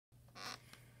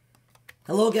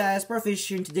Hello guys, Parfish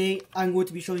here, and today I'm going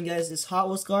to be showing you guys this Hot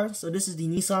Wheels car. So this is the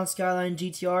Nissan Skyline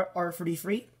GT-R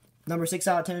R33, number 6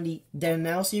 out of 10 of the Then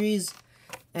Now series,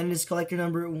 and it is collector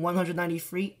number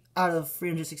 193 out of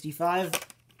 365.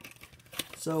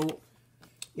 So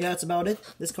yeah, that's about it.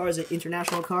 This car is an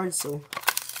international card, so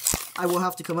I will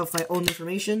have to come up with my own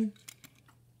information.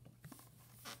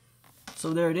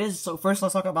 So there it is. So first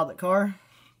let's talk about the car.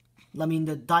 I mean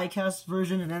the diecast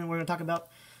version, and then we're going to talk about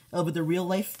a little bit the real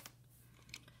life.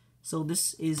 So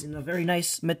this is in a very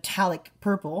nice metallic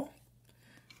purple,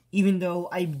 even though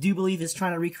I do believe it's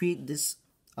trying to recreate this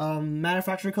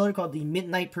manufacturer color called the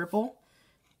Midnight Purple.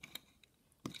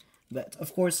 But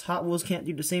of course Hot Wheels can't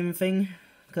do the same thing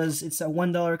because it's a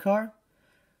 $1 car.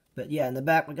 But yeah, in the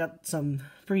back we got some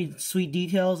pretty sweet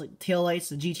details like taillights,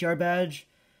 the GT-R badge,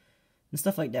 and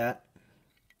stuff like that.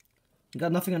 We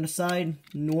got nothing on the side,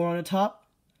 nor on the top.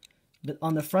 But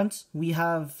on the front we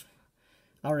have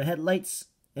our headlights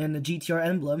and the GT-R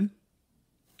emblem.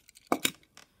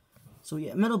 So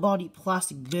yeah, metal body,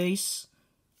 plastic base.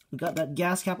 We got that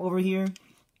gas cap over here.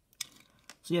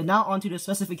 So yeah, now onto the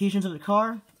specifications of the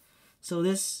car. So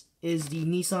this is the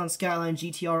Nissan Skyline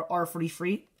GT-R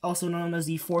R33, also known as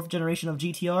the 4th generation of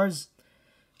GT-Rs.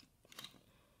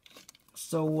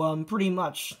 So pretty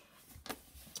much,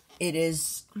 it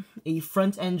is a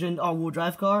front-engined all-wheel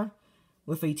drive car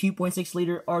with a 2.6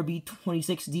 liter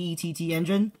RB26 DETT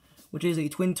engine, which is a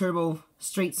twin-turbo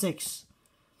straight-six.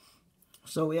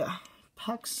 So yeah,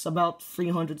 packs about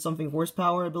 300-something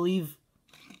horsepower, I believe.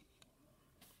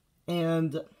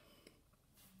 And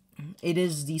it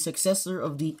is the successor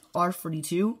of the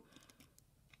R32.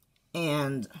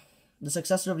 And the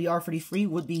successor of the R33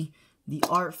 would be the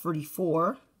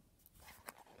R34.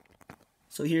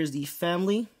 So here's the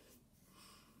family.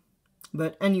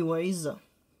 But anyways,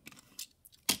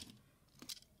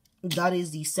 that is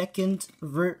the second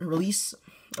release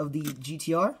of the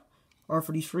GT-R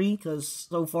R33, because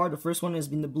so far the first one has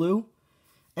been the blue.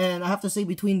 And I have to say,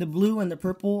 between the blue and the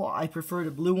purple, I prefer the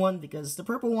blue one, because the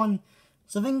purple one,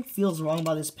 something feels wrong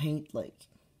about this paint. Like,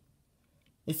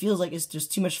 it feels like it's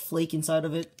just too much flake inside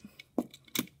of it.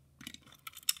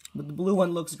 But the blue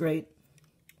one looks great.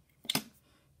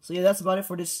 So yeah, that's about it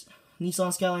for this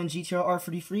Nissan Skyline GT-R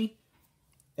R33.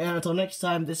 And until next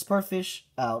time, this is Parfish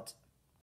out.